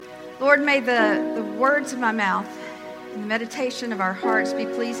Lord, may the words of my mouth and the meditation of our hearts be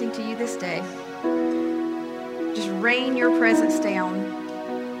pleasing to you this day. Just rain your presence down.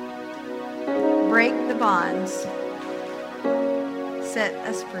 Break the bonds. Set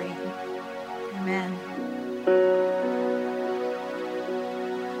us free. Amen.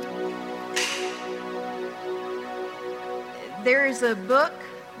 There is a book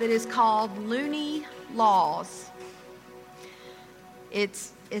that is called Loony Laws.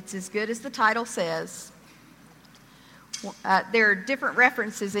 It's as good as the title says. There are different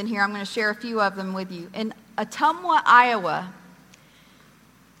references in here. I'm going to share a few of them with you. In Ottumwa, Iowa,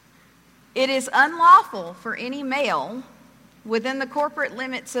 it is unlawful for any male within the corporate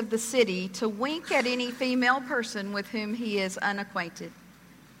limits of the city to wink at any female person with whom he is unacquainted.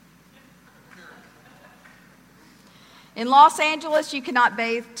 In Los Angeles, you cannot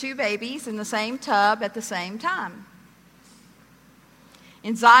bathe two babies in the same tub at the same time.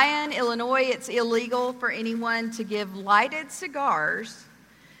 In Zion, Illinois, it's illegal for anyone to give lighted cigars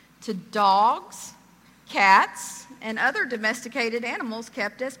to dogs, cats, and other domesticated animals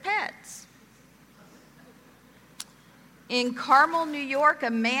kept as pets. In Carmel, New York,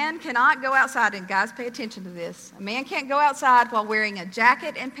 a man cannot go outside, and guys, pay attention to this. A man can't go outside while wearing a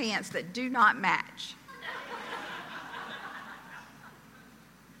jacket and pants that do not match.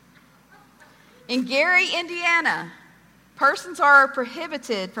 In Gary, Indiana, persons are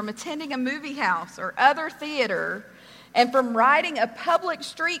prohibited from attending a movie house or other theater and from riding a public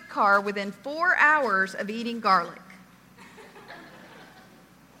streetcar within 4 hours of eating garlic.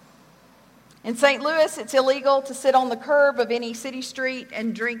 In St. Louis, it's illegal to sit on the curb of any city street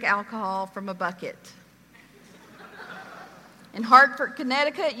and drink alcohol from a bucket. In Hartford,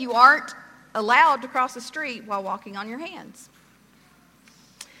 Connecticut, you aren't allowed to cross the street while walking on your hands.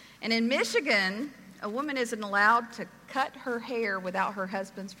 And in Michigan, a woman isn't allowed to cut her hair without her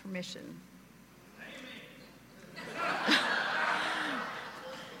husband's permission.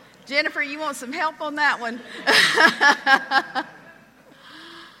 Jennifer, you want some help on that one?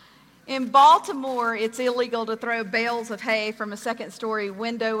 In Baltimore, it's illegal to throw bales of hay from a second-story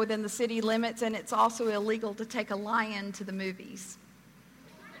window within the city limits, and it's also illegal to take a lion to the movies.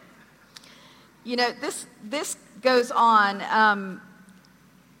 You know, this goes on.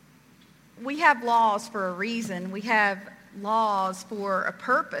 We have laws for a reason. We have laws for a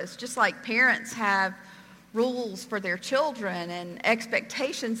purpose, just like parents have rules for their children and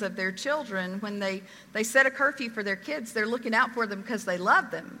expectations of their children. When they set a curfew for their kids, they're looking out for them because they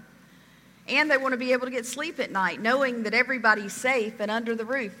love them. And they want to be able to get sleep at night, knowing that everybody's safe and under the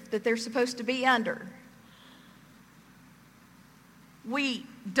roof that they're supposed to be under. We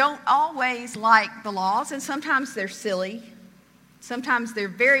don't always like the laws, and sometimes they're silly. Sometimes they're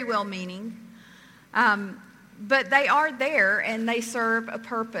very well-meaning, but they are there and they serve a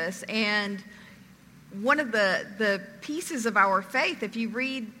purpose. And one of the pieces of our faith, if you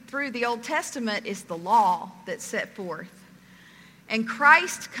read through the Old Testament, is the law that's set forth. And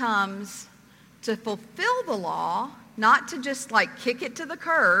Christ comes to fulfill the law, not to just like kick it to the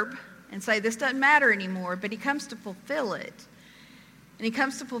curb and say this doesn't matter anymore, but he comes to fulfill it. And he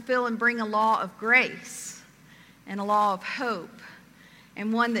comes to fulfill and bring a law of grace and a law of hope,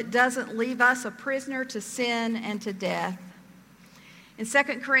 and one that doesn't leave us a prisoner to sin and to death. In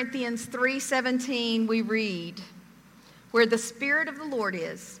 2 Corinthians 3:17, we read, "Where the Spirit of the Lord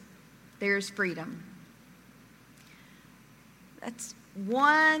is, there is freedom." That's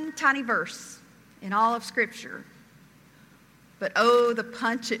one tiny verse in all of Scripture. But oh, the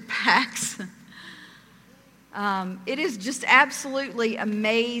punch it packs. It is just absolutely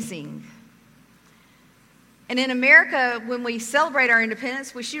amazing. And in America, when we celebrate our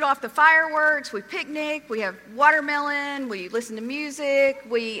independence, we shoot off the fireworks, we picnic, we have watermelon, we listen to music.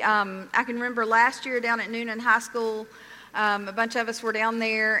 I can remember last year down at Noonan High School, a bunch of us were down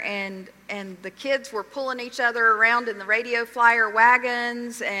there, and the kids were pulling each other around in the radio flyer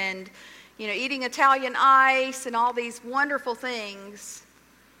wagons and, eating Italian ice and all these wonderful things.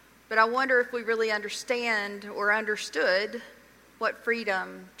 But I wonder if we really understand or understood what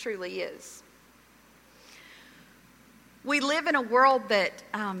freedom truly is. We live in a world that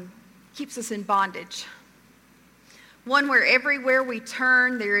keeps us in bondage. One where everywhere we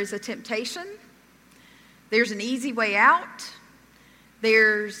turn there is a temptation. There's an easy way out.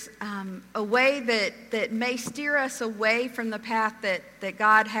 There's a way that may steer us away from the path that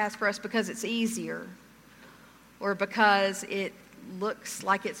God has for us because it's easier or because it looks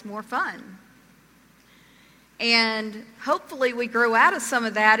like it's more fun. And hopefully we grow out of some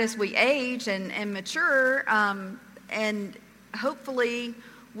of that as we age and mature, and hopefully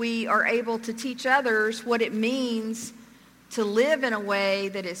we are able to teach others what it means to live in a way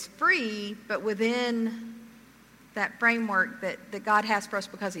that is free, but within that framework that God has for us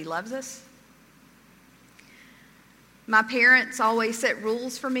because he loves us. My parents always set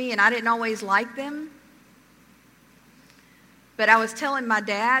rules for me, and I didn't always like them. But I was telling my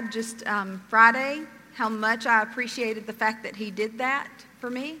dad just Friday how much I appreciated the fact that he did that for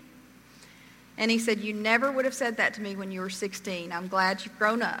me. And he said, "You never would have said that to me when you were 16. I'm glad you've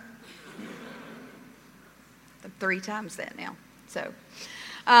grown up." 3 times that now. So,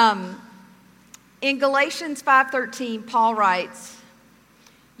 in Galatians 5:13, Paul writes,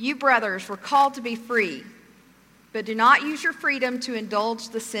 "You brothers were called to be free, but do not use your freedom to indulge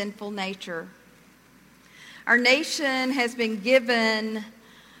the sinful nature." Our nation has been given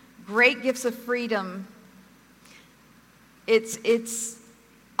great gifts of freedom. It's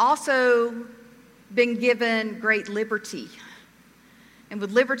also been given great liberty. And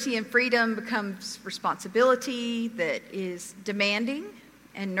with liberty and freedom becomes responsibility that is demanding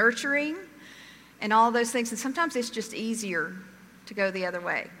and nurturing and all those things. And sometimes it's just easier to go the other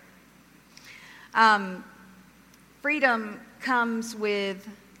way. Freedom comes with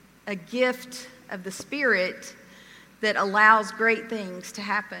a gift of the Spirit that allows great things to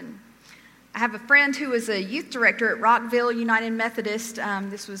happen. I have a friend who was a youth director at Rockville United Methodist.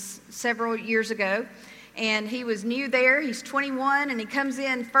 This was several years ago. And he was new there. He's 21, and he comes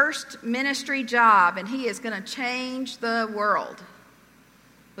in first ministry job, and he is going to change the world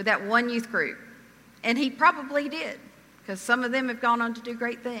with that one youth group. And he probably did, because some of them have gone on to do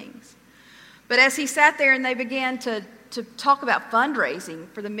great things. But as he sat there and they began to talk about fundraising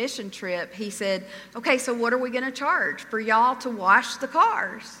for the mission trip, he said, "Okay, so what are we going to charge for y'all to wash the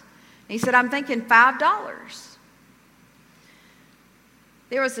cars?" And he said, "I'm thinking $5.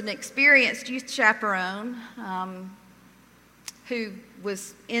 There was an experienced youth chaperone who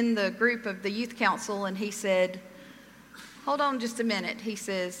was in the group of the youth council, and he said, "Hold on just a minute." He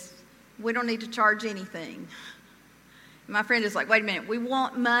says, "We don't need to charge anything." And my friend is like, "Wait a minute, we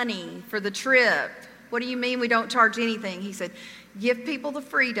want money for the trip. What do you mean we don't charge anything?" He said, "Give people the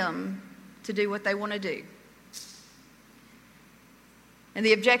freedom to do what they want to do." And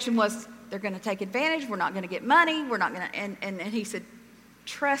the objection was, they're going to take advantage, we're not going to get money, we're not going to, and he said,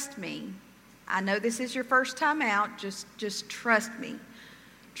 "Trust me. I know this is your first time out. Just trust me.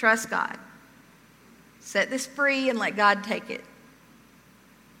 Trust God. Set this free and let God take it."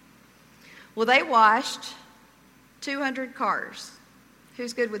 Well, they washed 200 cars.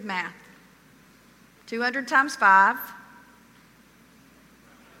 Who's good with math? 200 times 5.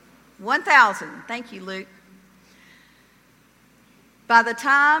 1,000. Thank you, Luke. By the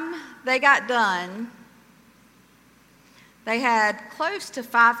time they got done, they had close to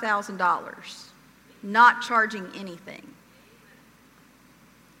 $5,000 not charging anything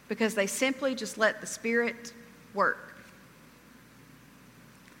because they simply just let the Spirit work.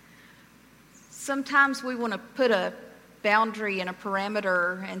 Sometimes we want to put a boundary and a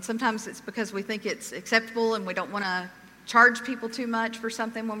parameter, and sometimes it's because we think it's acceptable and we don't want to charge people too much for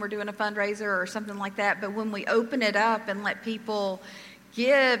something when we're doing a fundraiser or something like that. But when we open it up and let people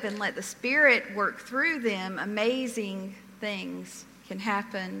give and let the Spirit work through them, amazing things can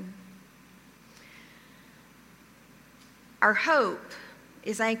happen. Our hope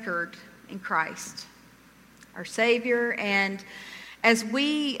is anchored in Christ, our Savior, and as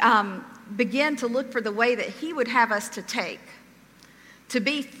we begin to look for the way that He would have us to take, to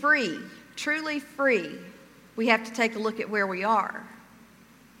be free, truly free, we have to take a look at where we are.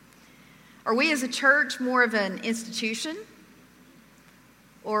 Are we as a church more of an institution,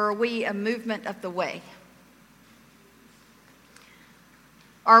 or are we a movement of the way?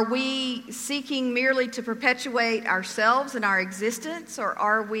 Are we seeking merely to perpetuate ourselves and our existence, or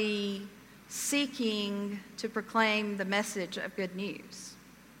are we seeking to proclaim the message of good news?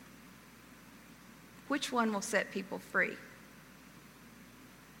 Which one will set people free?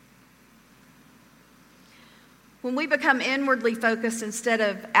 When we become inwardly focused instead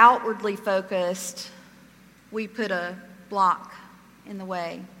of outwardly focused, we put a block in the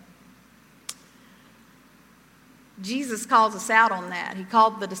way. Jesus calls us out on that. He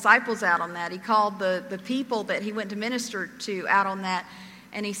called the disciples out on that. He called the people that he went to minister to out on that.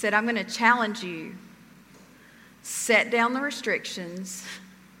 And he said, "I'm going to challenge you. Set down the restrictions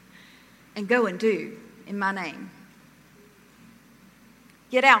and go and do in my name.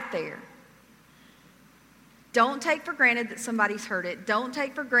 Get out there. Don't take for granted that somebody's heard it. Don't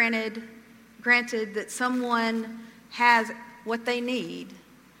take for granted that someone has what they need.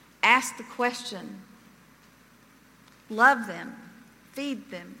 Ask the question. Love them,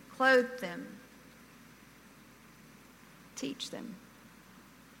 feed them, clothe them, teach them.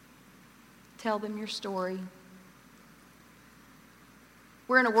 Tell them your story.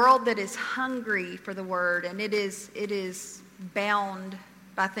 We're in a world that is hungry for the word, and it is bound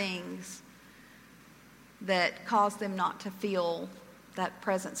by things that cause them not to feel that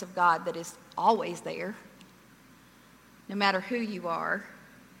presence of God that is always there, no matter who you are.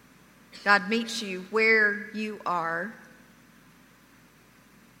 God meets you where you are,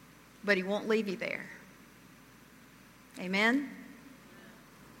 but he won't leave you there. Amen?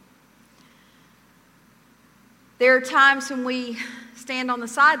 There are times when we stand on the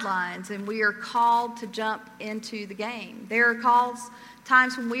sidelines and we are called to jump into the game. There are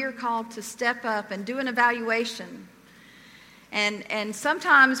times when we are called to step up and do an evaluation. And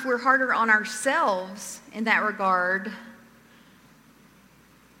sometimes we're harder on ourselves in that regard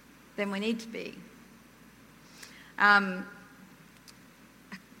than we need to be. A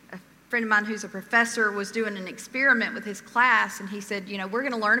friend of mine who's a professor was doing an experiment with his class, and he said, we're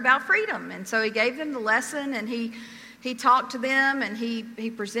going to learn about freedom. And so he gave them the lesson, and he talked to them, and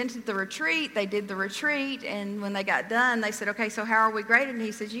he presented the retreat. They did the retreat, and when they got done, they said, okay, so how are we graded? And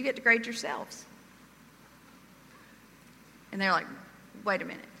he says, you get to grade yourselves. And they're like, wait a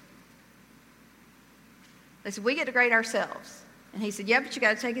minute. They said, we get to grade ourselves. And he said, yeah, but you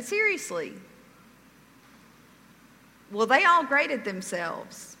got to take it seriously. Well, they all graded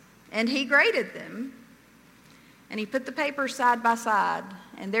themselves. And he graded them, and he put the papers side by side,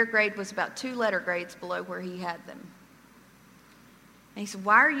 and their grade was about 2 letter grades below where he had them. And he said,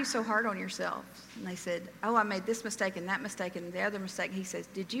 why are you so hard on yourselves? And they said, oh, I made this mistake and that mistake and the other mistake. He says,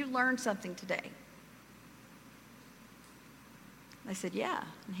 did you learn something today? They said, yeah.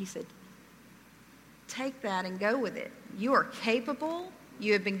 And he said, take that and go with it. You are capable.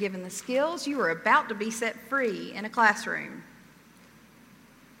 You have been given the skills. You are about to be set free in a classroom.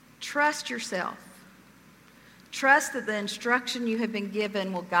 Trust yourself. Trust that the instruction you have been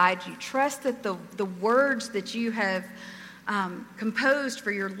given will guide you. Trust that the words that you have composed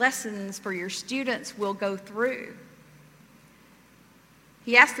for your lessons, for your students, will go through.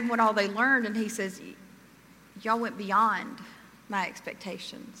 He asked them what all they learned, and he says, y'all went beyond my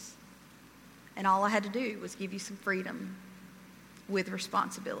expectations. And all I had to do was give you some freedom with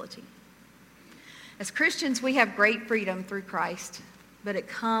responsibility. As Christians, we have great freedom through Christ, but it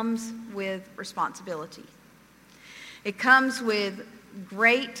comes with responsibility. It comes with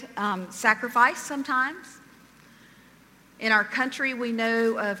great sacrifice sometimes. In our country, we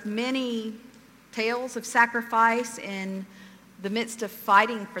know of many tales of sacrifice in the midst of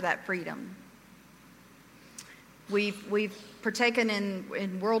fighting for that freedom. We've partaken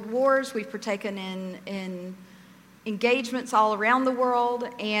in world wars, we've partaken in engagements all around the world,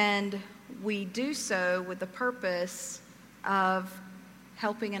 and we do so with the purpose of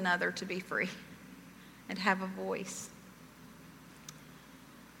helping another to be free and have a voice.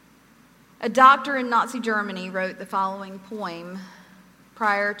 A doctor in Nazi Germany wrote the following poem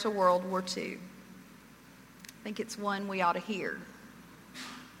prior to World War II. I think it's one we ought to hear.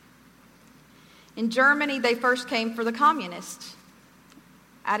 In Germany, they first came for the communists.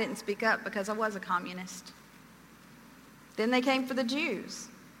 I didn't speak up because I was a communist. Then they came for the Jews.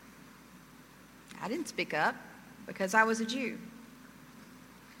 I didn't speak up because I was a Jew.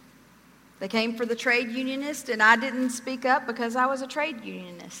 They came for the trade unionists, and I didn't speak up because I was a trade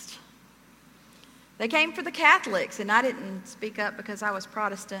unionist. They came for the Catholics, and I didn't speak up because I was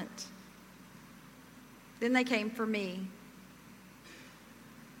Protestant. Then they came for me.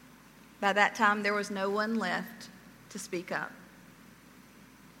 By that time, there was no one left to speak up.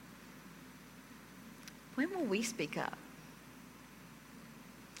 When will we speak up?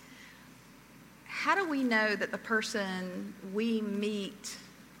 How do we know that the person we meet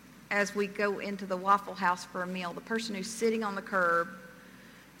as we go into the Waffle House for a meal, the person who's sitting on the curb,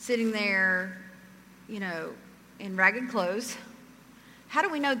 sitting there, in ragged clothes, how do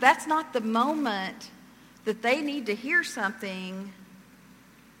we know that's not the moment that they need to hear something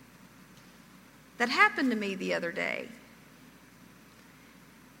that happened to me the other day?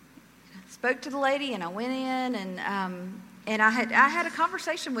 I spoke to the lady, and I went in, and I had a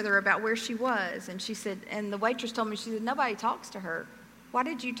conversation with her about where she was, and she said, and the waitress told me, she said, nobody talks to her. Why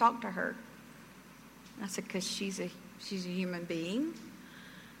did you talk to her? And I said, because she's a human being.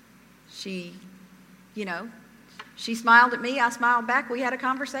 She smiled at me, I smiled back, we had a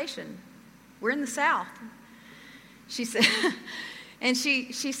conversation. We're in the South. She said, and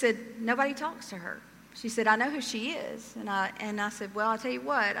she said, nobody talks to her. She said, I know who she is. And I said, well, I'll tell you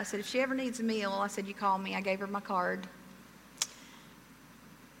what. I said, if she ever needs a meal, I said, you call me. I gave her my card.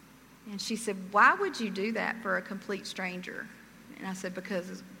 And she said, why would you do that for a complete stranger? And I said,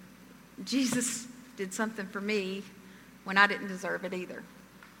 because Jesus did something for me when I didn't deserve it either.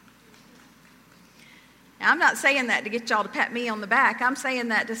 Now, I'm not saying that to get y'all to pat me on the back. I'm saying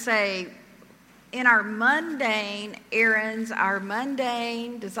that to say, in our mundane errands, our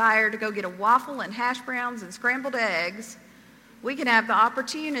mundane desire to go get a waffle and hash browns and scrambled eggs, we can have the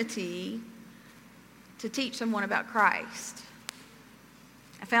opportunity to teach someone about Christ.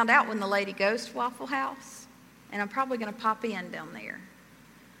 I found out when the lady goes to Waffle House, and I'm probably going to pop in down there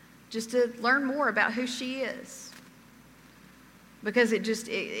just to learn more about who she is. Because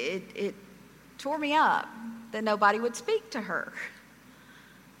it tore me up that nobody would speak to her.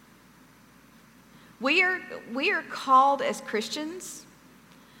 We are called as Christians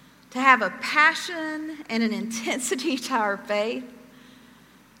to have a passion and an intensity to our faith,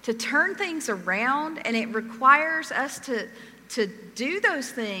 to turn things around, and it requires us to do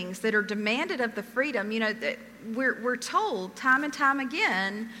those things that are demanded of the freedom. You know, that we're told time and time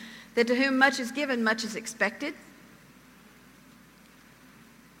again that to whom much is given, much is expected.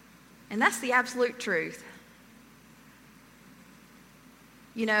 And that's the absolute truth.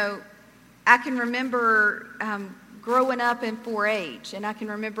 You know, I can remember growing up in 4-H, and I can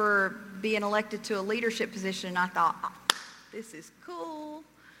remember being elected to a leadership position, and I thought, oh, this is cool.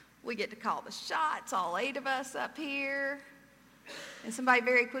 We get to call the shots, all 8 of us up here. And somebody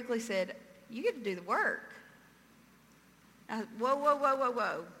very quickly said, you get to do the work. I said,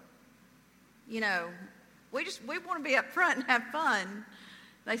 whoa. You know, we want to be up front and have fun.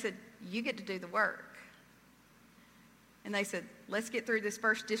 They said, you get to do the work. And they said, let's get through this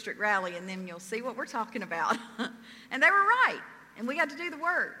first district rally and then you'll see what we're talking about. And they were right. And we got to do the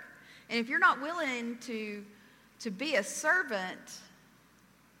work. And if you're not willing to be a servant,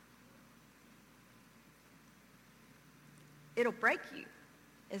 it'll break you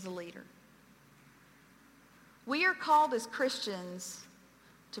as a leader. We are called as Christians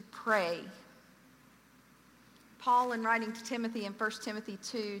to pray. Paul, in writing to Timothy in 1 Timothy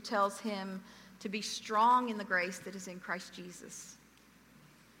 2, tells him to be strong in the grace that is in Christ Jesus.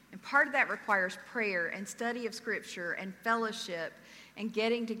 And part of that requires prayer and study of Scripture and fellowship and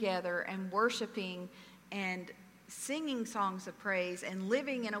getting together and worshiping and singing songs of praise and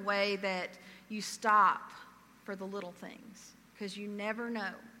living in a way that you stop for the little things, because you never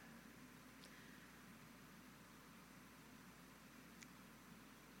know.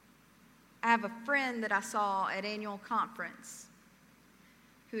 I have a friend that I saw at annual conference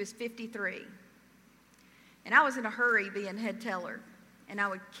who is 53. And I was in a hurry being head teller. And I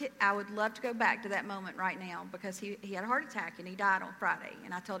would love to go back to that moment right now, because he had a heart attack and he died on Friday.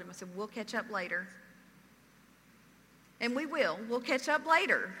 And I told him, I said, we'll catch up later. And we will. We'll catch up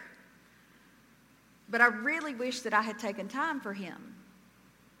later. But I really wish that I had taken time for him.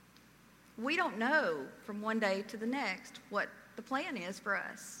 We don't know from one day to the next what the plan is for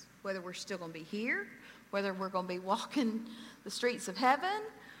us. Whether we're still going to be here, whether we're going to be walking the streets of heaven,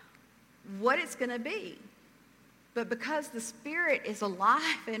 what it's going to be. But because the Spirit is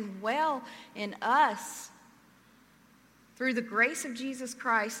alive and well in us, through the grace of Jesus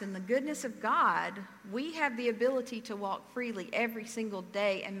Christ and the goodness of God, we have the ability to walk freely every single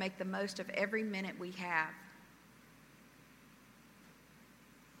day and make the most of every minute we have.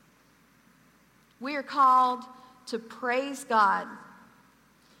 We are called to praise God,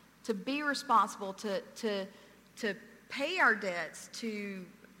 to be responsible, to pay our debts, to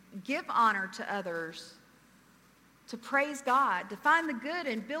give honor to others, to praise God, to find the good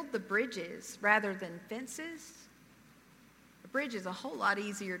and build the bridges rather than fences. A bridge is a whole lot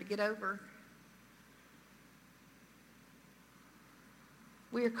easier to get over.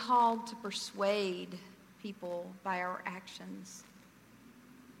 We are called to persuade people by our actions.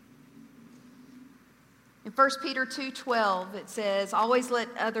 In 1 Peter 2:12, it says, always let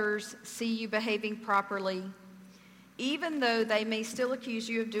others see you behaving properly, even though they may still accuse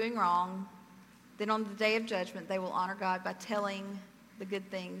you of doing wrong. Then on the day of judgment, they will honor God by telling the good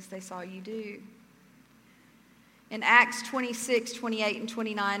things they saw you do. In Acts 26, 28, and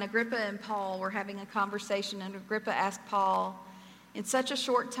 29, Agrippa and Paul were having a conversation, and Agrippa asked Paul, in such a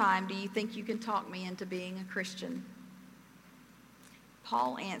short time, do you think you can talk me into being a Christian?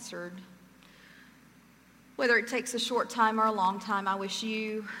 Paul answered, whether it takes a short time or a long time, I wish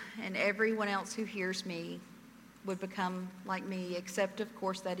you and everyone else who hears me would become like me, except, of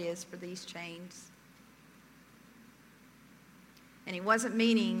course, that is for these chains. And he wasn't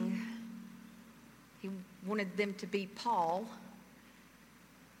meaning he wanted them to be Paul,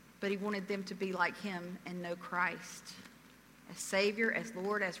 but he wanted them to be like him and know Christ as Savior, as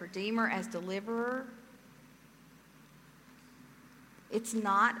Lord, as Redeemer, as Deliverer. It's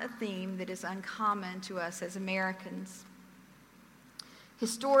not a theme that is uncommon to us as Americans.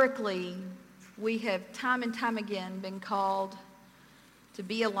 Historically, we have time and time again been called to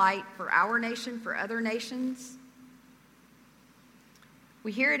be a light for our nation, for other nations.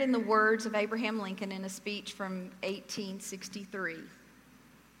 We hear it in the words of Abraham Lincoln in a speech from 1863.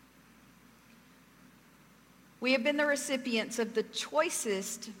 We have been the recipients of the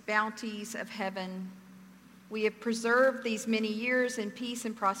choicest bounties of heaven. We have preserved these many years in peace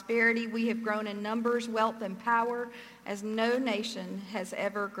and prosperity. We have grown in numbers, wealth, and power as no nation has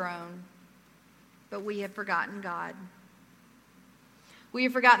ever grown. But we have forgotten God. We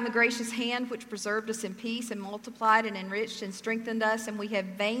have forgotten the gracious hand which preserved us in peace and multiplied and enriched and strengthened us, and we have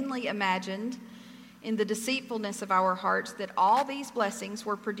vainly imagined in the deceitfulness of our hearts that all these blessings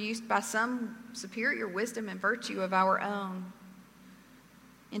were produced by some superior wisdom and virtue of our own.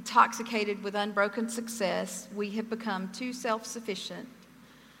 Intoxicated with unbroken success, we have become too self-sufficient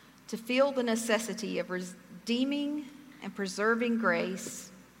to feel the necessity of redeeming and preserving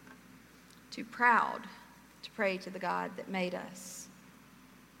grace, too proud to pray to the God that made us.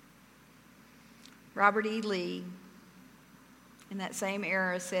 Robert E. Lee, in that same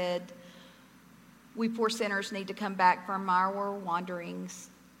era, said, "We poor sinners need to come back from our wanderings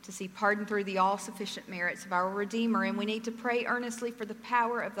to see pardon through the all-sufficient merits of our Redeemer, and we need to pray earnestly for the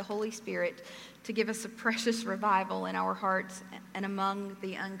power of the Holy Spirit to give us a precious revival in our hearts and among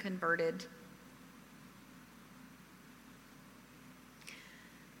the unconverted."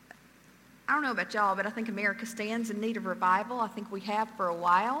 I don't know about y'all, but I think America stands in need of revival. I think we have for a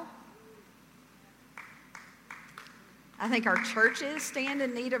while. I think our churches stand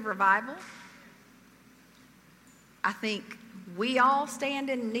in need of revival. I think we all stand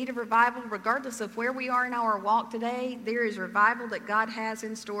in need of revival regardless of where we are in our walk today. There is revival that God has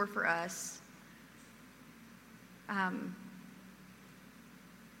in store for us.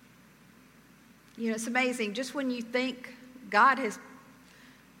 It's amazing. Just when you think God has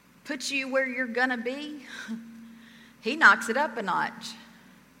put you where you're going to be, He knocks it up a notch.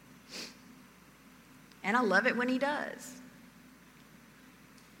 And I love it when He does.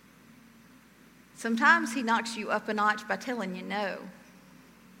 Sometimes He knocks you up a notch by telling you no.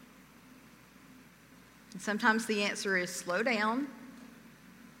 And sometimes the answer is slow down.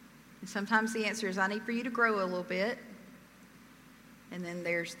 And sometimes the answer is I need for you to grow a little bit. And then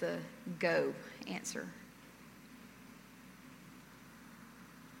there's the go answer.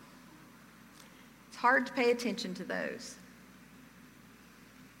 It's hard to pay attention to those.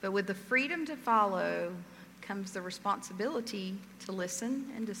 But with the freedom to follow comes the responsibility to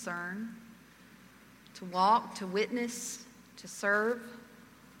listen and discern, to walk, to witness, to serve,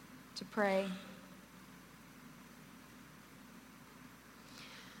 to pray.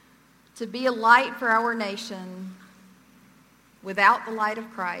 To be a light for our nation without the light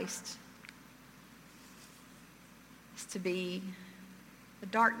of Christ is to be a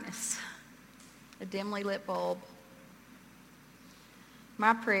darkness, a dimly lit bulb.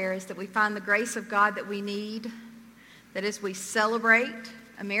 My prayer is that we find the grace of God that we need, that as we celebrate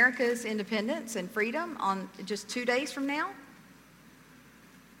America's independence and freedom on just 2 days from now,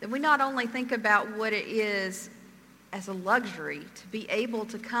 that we not only think about what it is as a luxury to be able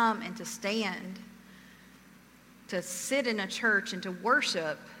to come and to stand, to sit in a church and to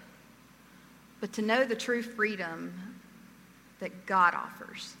worship, but to know the true freedom that God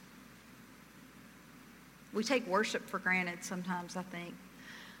offers. We take worship for granted sometimes, I think.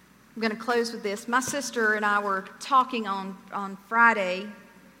 I'm going to close with this. My sister and I were talking on Friday,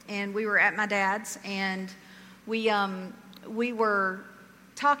 and we were at my dad's, and we were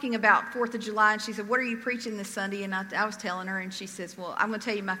talking about 4th of July, and she said, "What are you preaching this Sunday?" And I was telling her, and she says, "Well, I'm going to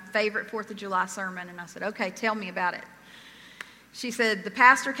tell you my favorite 4th of July sermon." And I said, "Okay, tell me about it." She said the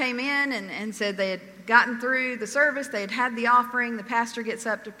pastor came in and said they had gotten through the service, they had the offering, the pastor gets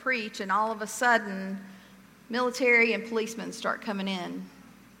up to preach, and all of a sudden, military and policemen start coming in.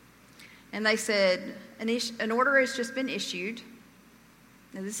 And they said, an order has just been issued.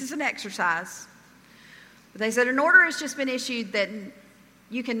 Now, this is an exercise. But they said, an order has just been issued that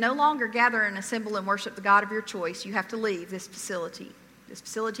you can no longer gather and assemble and worship the God of your choice. You have to leave this facility. This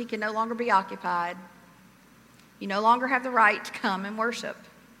facility can no longer be occupied. You no longer have the right to come and worship.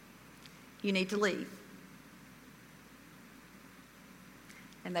 You need to leave.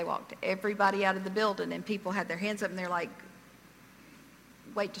 And they walked everybody out of the building, and people had their hands up, and they're like,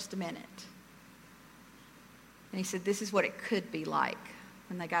 "Wait just a minute." And he said, "This is what it could be like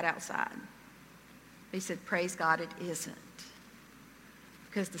when they got outside." He said, "Praise God, it isn't.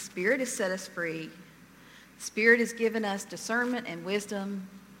 Because the Spirit has set us free. The Spirit has given us discernment and wisdom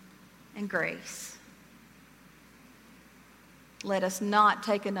and grace. Let us not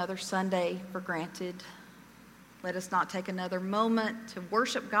take another Sunday for granted. Let us not take another moment to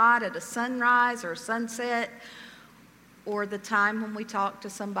worship God at a sunrise or a sunset or the time when we talk to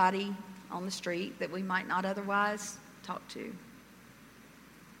somebody on the street that we might not otherwise talk to.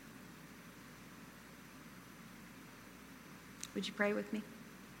 Would you pray with me?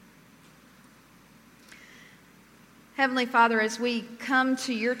 Heavenly Father, as we come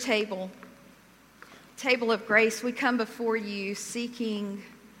to your table of grace, we come before you seeking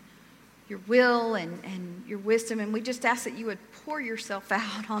your will and your wisdom, and we just ask that you would pour yourself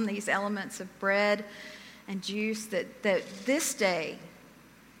out on these elements of bread and juice, that this day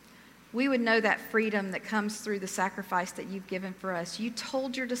we would know that freedom that comes through the sacrifice that you've given for us. You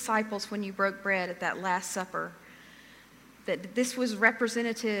told your disciples when you broke bread at that Last Supper that this was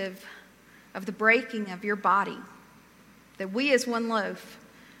representative of the breaking of your body, that we as one loaf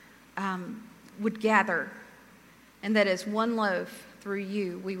would gather, and that as one loaf through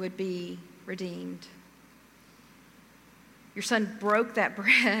you we would be redeemed. Your Son broke that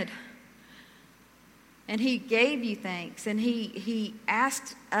bread, and he gave you thanks, and he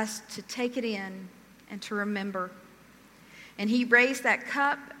asked us to take it in and to remember. And he raised that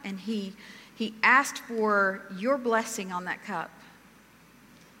cup, and he asked for your blessing on that cup,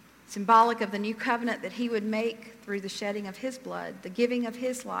 symbolic of the new covenant that he would make through the shedding of his blood, the giving of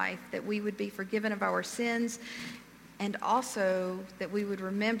his life, that we would be forgiven of our sins, and also that we would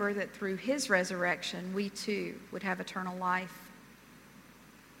remember that through his resurrection, we too would have eternal life.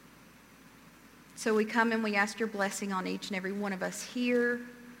 So we come and we ask your blessing on each and every one of us here,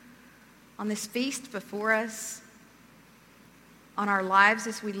 on this feast before us, on our lives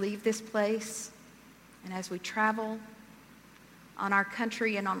as we leave this place, and as we travel, on our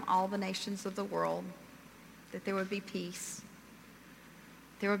country and on all the nations of the world, that there would be peace,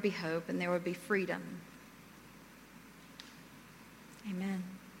 there would be hope, and there would be freedom. Amen.